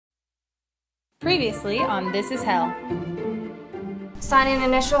Previously on This Is Hell. Sign an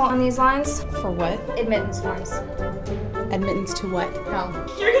initial on these lines. For what? Admittance forms. Admittance to what? Hell.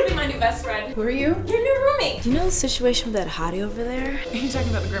 You're gonna be my new best friend. Who are you? Your new roommate. Do you know the situation with that hottie over there? Are you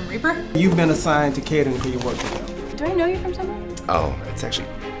talking about the Grim Reaper? You've been assigned to catering for your work with. Do I know you from somewhere? Oh, it's actually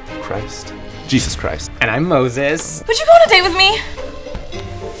Christ. Jesus Christ. And I'm Moses. Would you go on a date with me?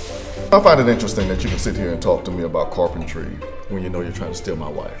 I find it interesting that you can sit here and talk to me about carpentry when you know you're trying to steal my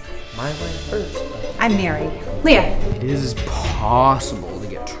wife. My wife first. I'm Mary. Leah. It is possible to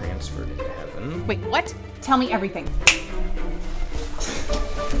get transferred into heaven. Wait, what? Tell me everything.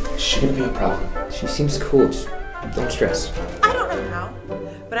 Shouldn't be a problem. She seems cool. Just don't stress. I don't know how,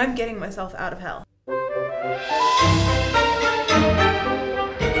 but I'm getting myself out of hell.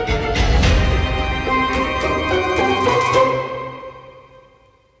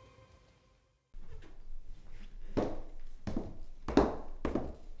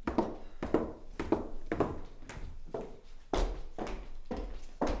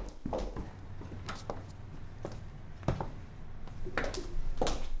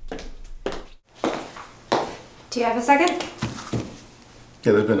 Do you have a second?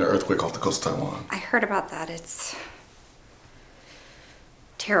 Yeah, there's been an earthquake off the coast of Taiwan. I heard about that. It's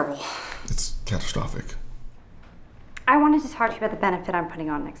terrible. It's catastrophic. I wanted to talk to you about the benefit I'm putting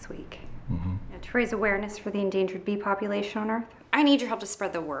on next week. To raise awareness for the endangered bee population on Earth. I need your help to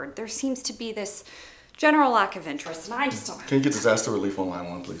spread the word. There seems to be this general lack of interest, and I just don't... Can you get disaster relief on line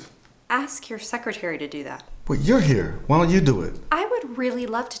 1, please? Ask your secretary to do that. Well, you're here. Why don't you do it? I would really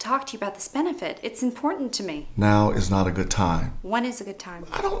love to talk to you about this benefit. It's important to me. Now is not a good time. When is a good time?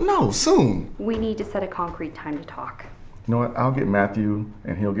 I don't know. Soon. We need to set a concrete time to talk. You know what? I'll get Matthew,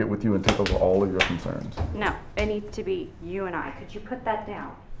 and he'll get with you and take over all of your concerns. No, it needs to be you and I. Could you put that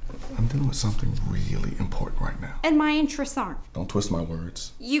down? I'm dealing with something really important right now. And my interests aren't. Don't twist my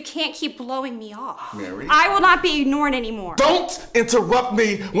words. You can't keep blowing me off. Mary? I will not be ignored anymore. Don't interrupt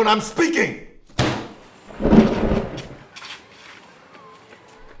me when I'm speaking!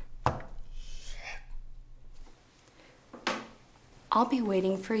 I'll be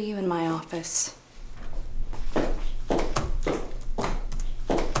waiting for you in my office.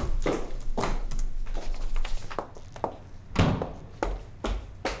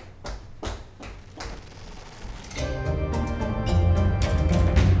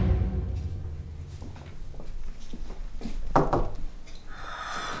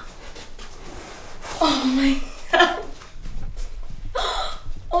 Oh my god.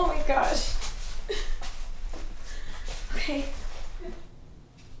 Oh my gosh. Okay.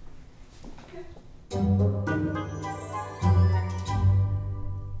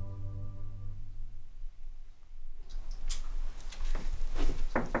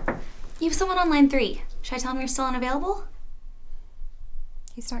 You have someone on line 3. Should I tell him you're still unavailable?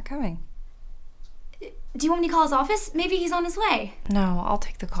 He's not coming. Do you want me to call his office? Maybe he's on his way. No, I'll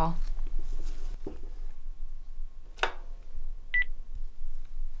take the call.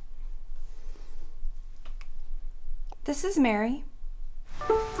 This is Mary.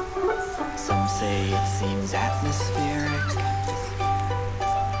 Some say it seems atmospheric,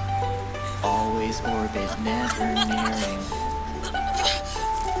 always orbit, never nearing.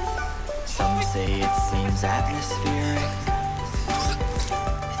 Some say it seems atmospheric,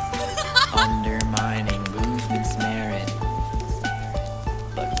 undermining movement's merit.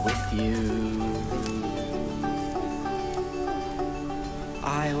 But with you,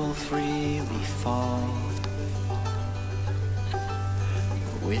 I will freely fall.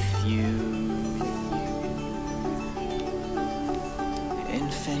 With you,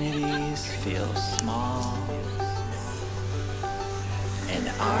 infinities feel small, and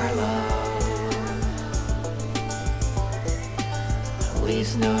our love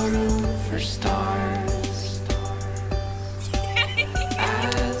leaves no room for stars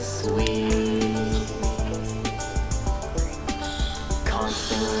as we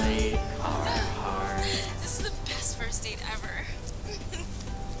constellate our hearts. This is the best first date ever.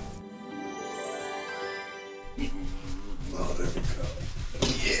 Oh, there we go.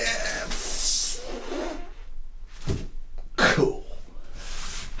 Yes! Cool.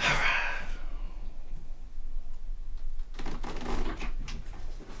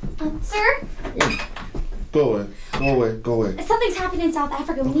 Sir? Go away. Go away. Go away. Something's happened in South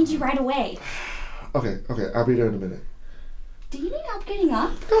Africa. We need you right away. Okay. I'll be there in a minute. Do you need help getting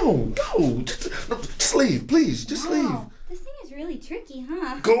up? No. Just leave, please. Just leave. This thing is really tricky,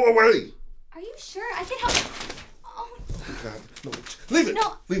 huh? Go away. Are you sure? I can help. Oh. Oh, God. No. Leave it.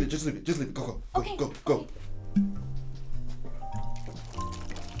 No. Leave it. Just leave it. Just leave it. Go. Okay. Go. Okay.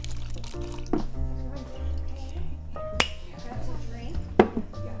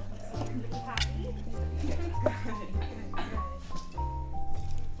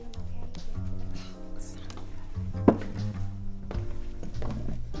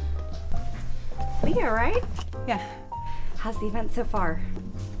 all right? Yeah. How's the event so far?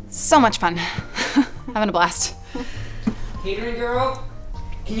 So much fun. Having a blast. Catering girl,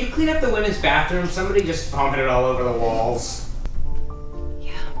 can you clean up the women's bathroom? Somebody just vomited all over the walls.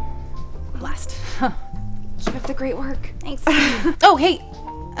 Yeah. Blast. Keep up the great work. Thanks. Oh, hey.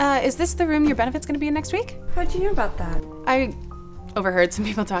 Is this the room your benefit's gonna be in next week? How'd you know about that? I overheard some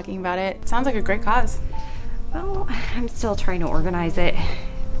people talking about it. Sounds like a great cause. Well, I'm still trying to organize it.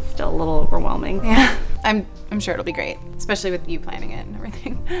 It's still a little overwhelming. Yeah. I'm sure it'll be great, especially with you planning it and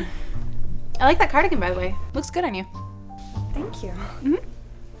everything. I like that cardigan, by the way. Looks good on you. Thank you. Mm-hmm.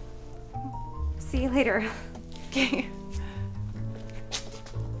 See you later. Okay.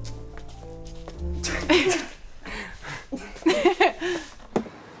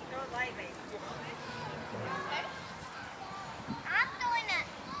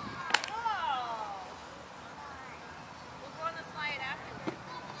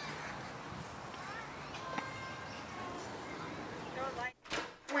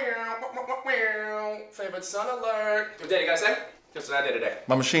 Favorite son alert. Yo, Daddy, got a sec? Guess what I did today?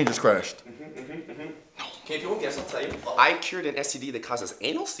 My machine just crashed. Okay, if you won't guess, I'll tell you. Well, I cured an STD that causes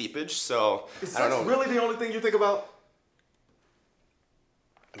anal seepage, so I don't know. Really the only thing you think about?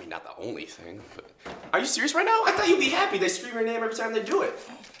 I mean, not the only thing, but... Are you serious right now? I thought you'd be happy. They scream your name every time they do it.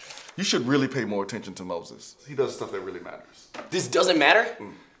 You should really pay more attention to Moses. He does stuff that really matters. This doesn't matter?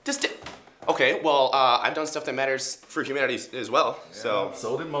 Okay, well, I've done stuff that matters for humanity as well, so...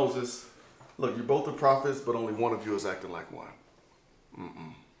 So did Moses. Look, you're both the prophets, but only one of you is acting like one.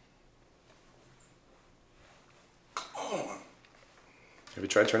 Come on. Have you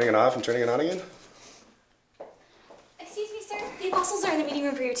tried turning it off and turning it on again? Excuse me, sir. The apostles are in the meeting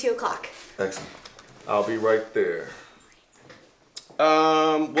room for your 2 o'clock. Excellent. I'll be right there.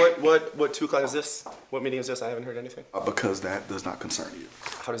 What 2 o'clock is this? What meeting is this? I haven't heard anything. Because that does not concern you.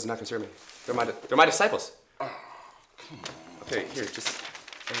 How does it not concern me? They're my disciples. Okay, here, just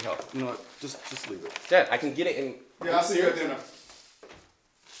let me help. You know what? Just leave it. Dad, I can get it in. Yeah, I'll see you at dinner.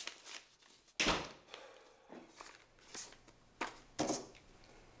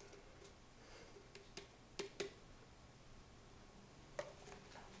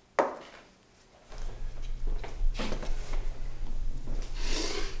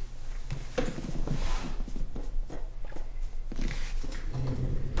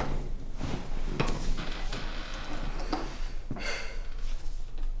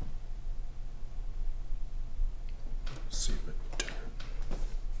 See you at dinner.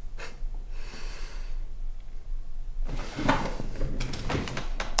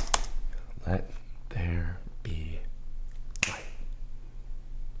 Let there be light.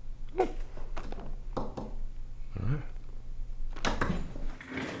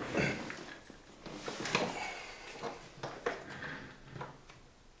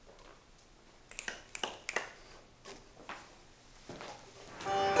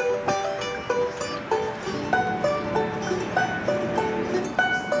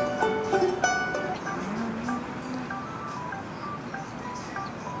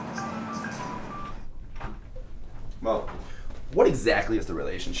 Well, what exactly is the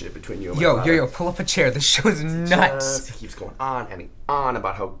relationship between you and my father? Yo, pull up a chair. This show is nuts. Just keeps going on and on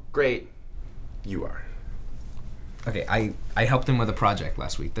about how great you are. Okay, I helped him with a project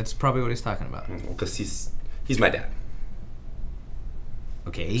last week. That's probably what he's talking about. Because he's my dad.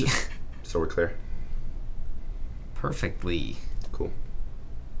 Okay. So we're clear. Perfectly. Cool.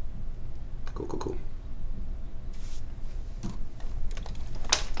 Cool.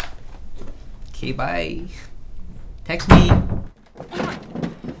 Okay, bye. Text me.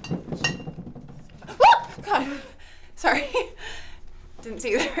 God. Sorry. Didn't see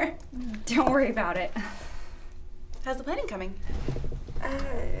you there. Don't worry about it. How's the planning coming?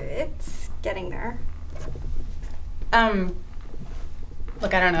 It's getting there.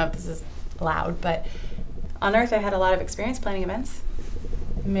 Look, I don't know if this is allowed, but on Earth I had a lot of experience planning events.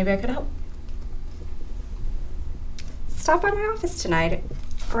 Maybe I could help. Stop by my office tonight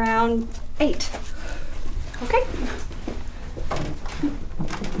around 8. Okay.